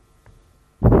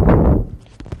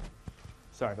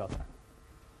 Sorry about that.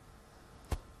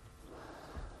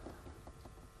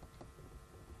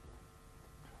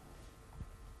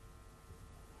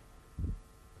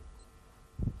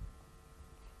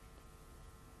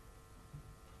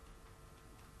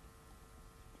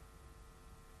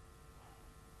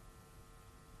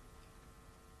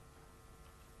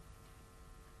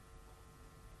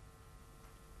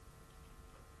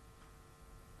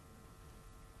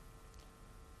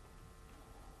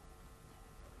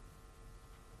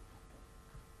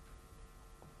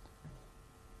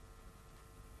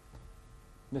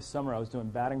 This summer, I was doing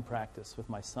batting practice with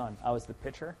my son. I was the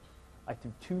pitcher. I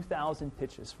threw 2,000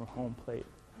 pitches from home plate.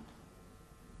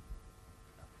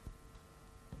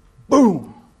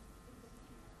 Boom!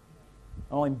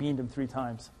 I only beamed him 3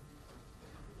 times.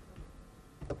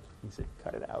 He said,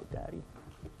 cut it out, Daddy.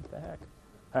 What the heck?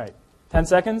 All right, 10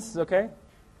 seconds, is okay?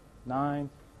 9,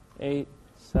 8,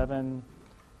 7,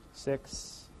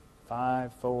 6,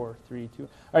 5, 4, 3, 2. All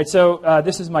right, so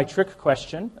this is my trick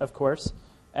question, of course.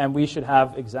 And we should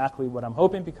have exactly what I'm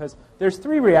hoping, because there's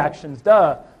 3 reactions,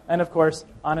 duh. And of course,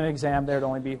 on an exam, there'd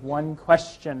only be 1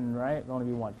 question, right? There'd only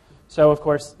be 1. So of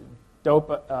course,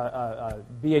 BH4,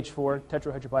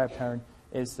 tetrahydrobiopterin,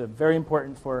 is very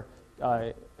important for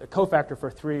a cofactor for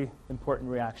 3 important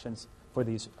reactions for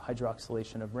these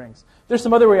hydroxylation of rings. There's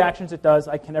some other reactions it does.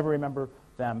 I can never remember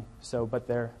them, but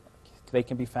they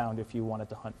can be found if you wanted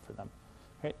to hunt for them.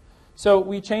 Okay? So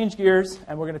we change gears,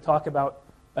 and we're going to talk about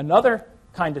another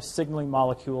kind of signaling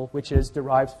molecule, which is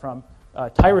derived from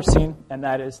tyrosine, and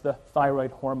that is the thyroid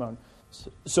hormone.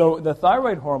 So the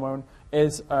thyroid hormone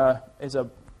is a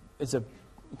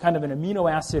kind of an amino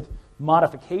acid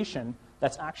modification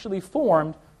that's actually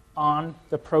formed on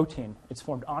the protein. It's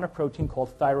formed on a protein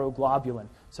called thyroglobulin.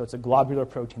 So it's a globular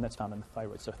protein that's found in the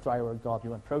thyroid, so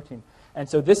thyroglobulin protein. And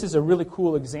so this is a really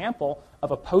cool example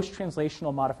of a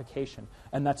post-translational modification.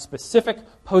 And that specific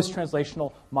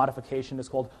post-translational modification is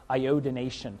called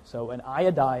iodination. So an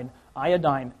iodine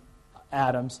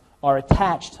atoms are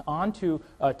attached onto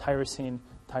tyrosine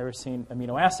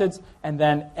amino acids. And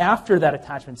then after that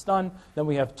attachment's done, then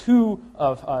we have two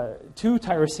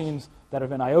tyrosines that have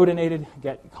been iodinated,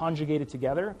 get conjugated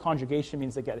together. Conjugation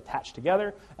means they get attached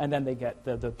together, and then they get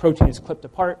the protein is clipped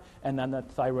apart, and then the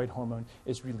thyroid hormone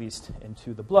is released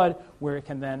into the blood, where it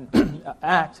can then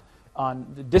act on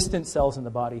the distant cells in the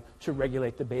body to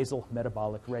regulate the basal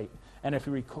metabolic rate. And if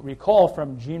you recall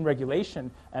from gene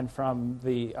regulation and from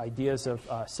the ideas of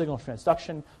signal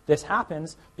transduction, this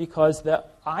happens because the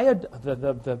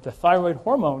thyroid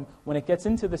hormone, when it gets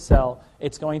into the cell,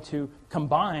 it's going to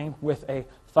combine with a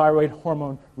thyroid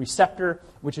hormone receptor,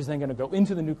 which is then going to go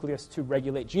into the nucleus to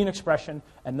regulate gene expression,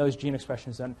 and those gene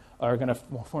expressions then are going to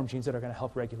form genes that are going to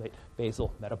help regulate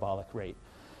basal metabolic rate.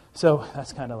 So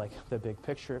that's kind of like the big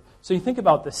picture. So you think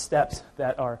about the steps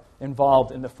that are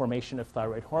involved in the formation of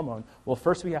thyroid hormone. Well,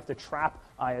 first we have to trap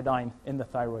iodine in the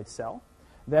thyroid cell.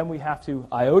 Then we have to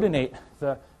iodinate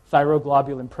the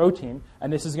thyroglobulin protein,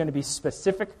 and this is going to be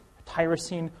specific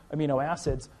tyrosine amino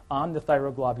acids on the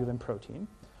thyroglobulin protein.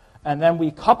 And then we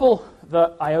couple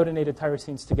the iodinated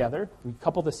tyrosines together. We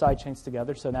couple the side chains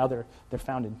together, so now they're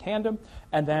found in tandem.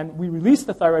 And then we release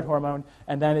the thyroid hormone,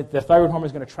 and then the thyroid hormone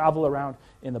is going to travel around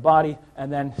in the body.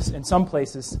 And then in some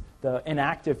places, the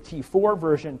inactive T4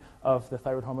 version of the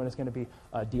thyroid hormone is going to be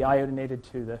deiodinated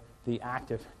to the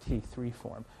active T3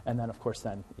 form. And then, of course,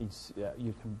 then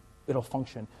it'll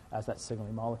function as that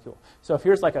signaling molecule. So if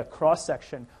here's like a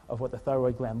cross-section of what the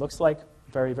thyroid gland looks like,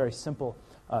 very, very simple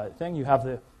thing. You have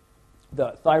the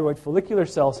thyroid follicular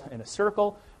cells in a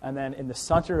circle, and then in the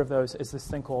center of those is this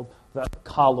thing called the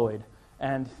colloid.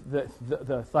 And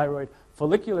the thyroid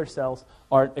follicular cells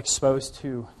are exposed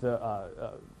to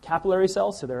the capillary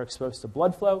cells, so they're exposed to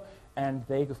blood flow, and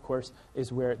they, of course,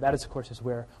 is where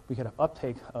we get an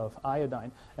uptake of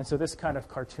iodine. And so this kind of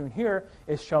cartoon here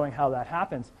is showing how that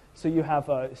happens. So you have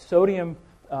a sodium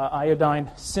iodine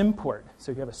symport.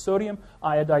 So you have a sodium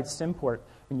iodide symport.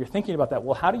 And you're thinking about that,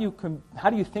 well, how do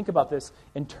you think about this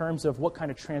in terms of what kind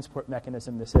of transport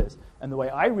mechanism this is? And the way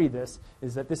I read this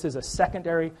is that this is a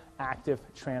secondary active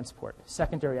transport.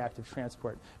 Secondary active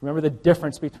transport. Remember the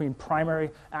difference between primary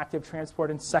active transport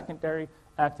and secondary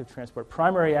active transport.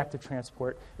 Primary active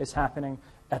transport is happening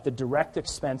at the direct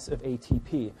expense of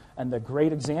ATP. And the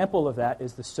great example of that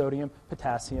is the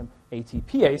sodium-potassium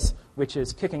ATPase, which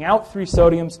is kicking out 3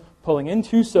 sodiums, pulling in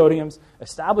 2 sodiums,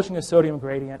 establishing a sodium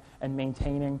gradient, and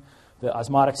maintaining the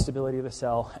osmotic stability of the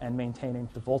cell and maintaining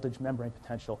the voltage membrane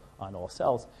potential on all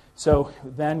cells. So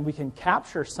then we can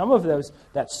capture some of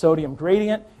that sodium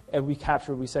gradient, and we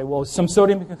say, well, some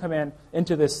sodium can come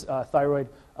into this thyroid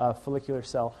follicular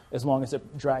cell as long as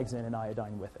it drags in an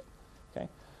iodine with it. Okay?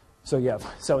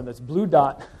 So in this blue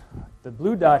dot, the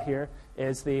blue dot here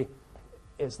is the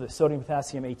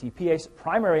sodium-potassium ATPase,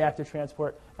 primary active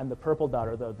transport, and the purple dot,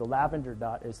 or the lavender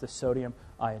dot, is the sodium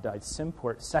iodide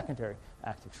symport, secondary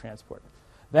active transport.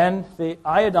 Then the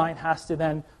iodine has to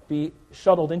then be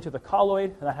shuttled into the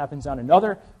colloid, and that happens on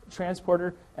another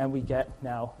transporter, and we get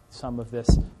now some of this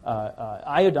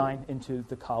iodine into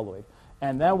the colloid.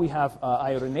 And then we have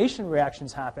iodination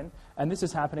reactions happen, and this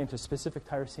is happening to specific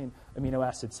tyrosine amino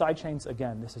acid side chains.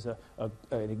 Again, this is an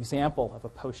example of a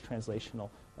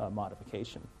post-translational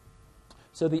modification.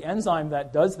 So the enzyme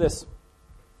that does this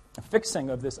fixing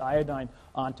of this iodine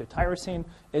onto tyrosine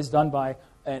is done by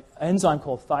an enzyme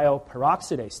called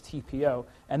thioperoxidase, TPO,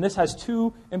 and this has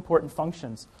 2 important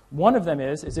functions. One of them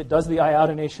is it does the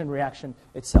iodination reaction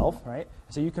itself, right?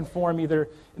 So you can form either,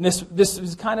 and this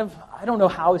is kind of, I don't know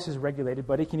how this is regulated,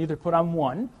 but it can either put on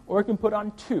 1 or it can put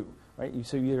on 2, right?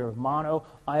 So you either have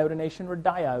monoiodination or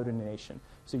diiodination.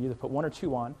 So you either put 1 or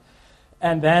 2 on.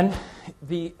 And then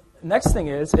the next thing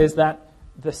is that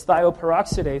this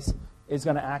thioperoxidase is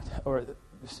going to act,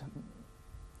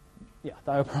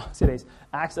 thioperoxidase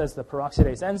acts as the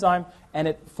peroxidase enzyme, and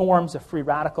it forms a free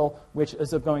radical, which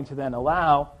is going to then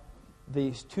allow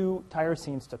these 2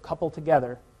 tyrosines to couple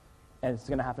together, and it's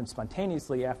going to happen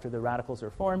spontaneously after the radicals are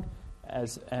formed,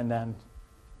 and then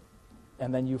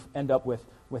you end up with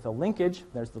a linkage.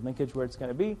 There's the linkage where it's going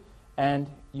to be, and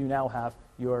you now have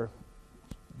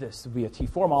this would be a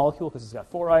T4 molecule because it's got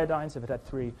 4 iodines. If it had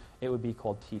 3, it would be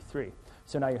called T3.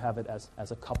 So now you have it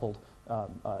as a coupled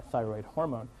thyroid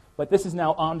hormone. But this is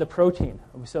now on the protein.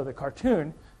 So the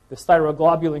cartoon, this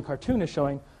thyroglobulin cartoon, is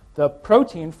showing the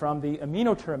protein from the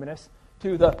amino terminus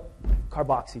to the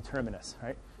carboxy terminus,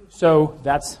 right? So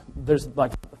there's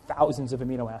like thousands of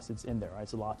amino acids in there, right?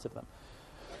 So lots of them.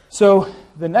 So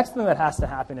the next thing that has to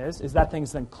happen is that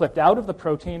thing's then clipped out of the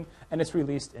protein and it's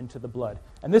released into the blood.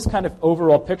 And this kind of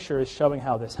overall picture is showing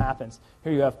how this happens.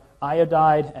 Here you have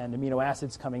iodide and amino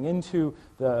acids coming into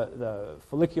the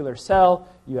follicular cell.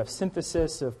 You have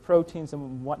synthesis of proteins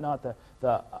and whatnot.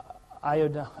 The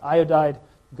iodide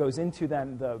goes into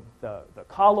then the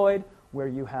colloid, where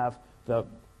you have the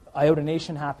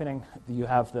iodination happening, you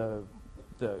have the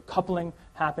coupling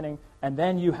happening, and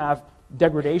then you have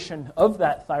degradation of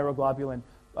that thyroglobulin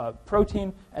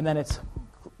protein, and then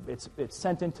it's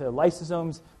sent into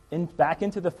lysosomes, back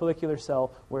into the follicular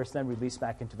cell, where it's then released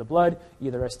back into the blood,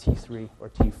 either as T3 or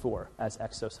T4, as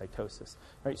exocytosis.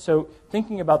 Right? So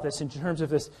thinking about this in terms of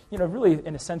this, really,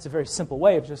 in a sense, a very simple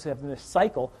way of just having this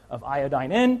cycle of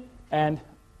iodine in and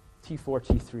T4,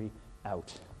 T3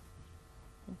 out.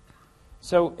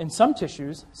 So in some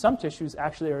tissues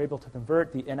actually are able to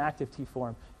convert the inactive T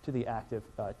form to the active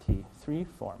T3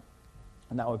 form.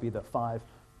 And that would be the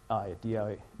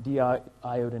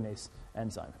 5-deiodinase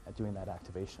enzyme at doing that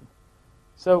activation.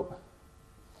 So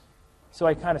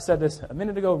I kind of said this a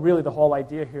minute ago. Really, the whole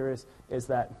idea here is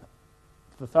that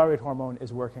the thyroid hormone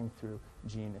is working through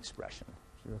gene expression.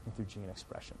 It's working through gene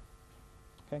expression.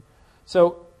 Okay?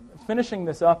 So finishing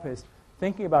this up is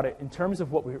thinking about it in terms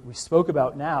of what we spoke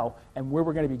about now and where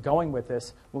we're going to be going with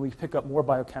this when we pick up more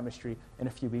biochemistry in a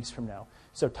few weeks from now.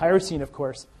 So tyrosine, of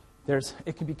course,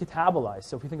 it can be catabolized.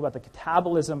 So if we think about the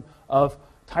catabolism of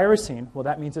tyrosine, well,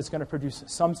 that means it's going to produce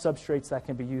some substrates that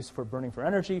can be used for burning for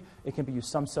energy. It can be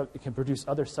used it can produce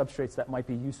other substrates that might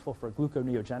be useful for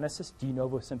gluconeogenesis, de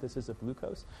novo synthesis of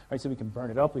glucose. Right? So we can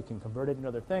burn it up. We can convert it into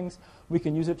other things. We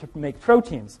can use it to make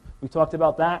proteins. We talked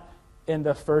about that in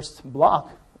the first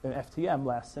block in FTM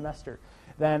last semester.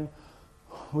 Then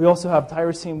we also have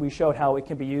tyrosine. We showed how it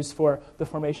can be used for the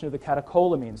formation of the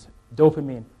catecholamines,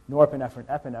 dopamine, norepinephrine,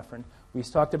 epinephrine. We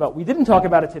didn't talk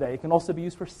about it today. It can also be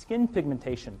used for skin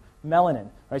pigmentation, melanin.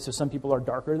 Right? So some people are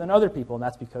darker than other people, and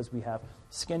that's because we have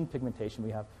skin pigmentation. We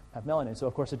have melanin. So,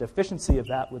 of course, a deficiency of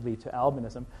that would lead to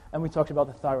albinism. And we talked about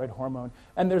the thyroid hormone.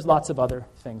 And there's lots of other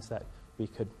things that we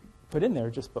could put in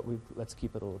there, but let's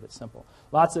keep it a little bit simple.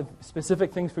 Lots of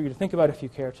specific things for you to think about if you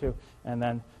care to, and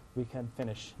then we can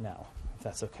finish now, if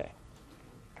that's okay.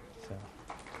 So,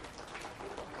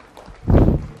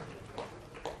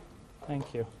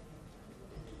 thank you.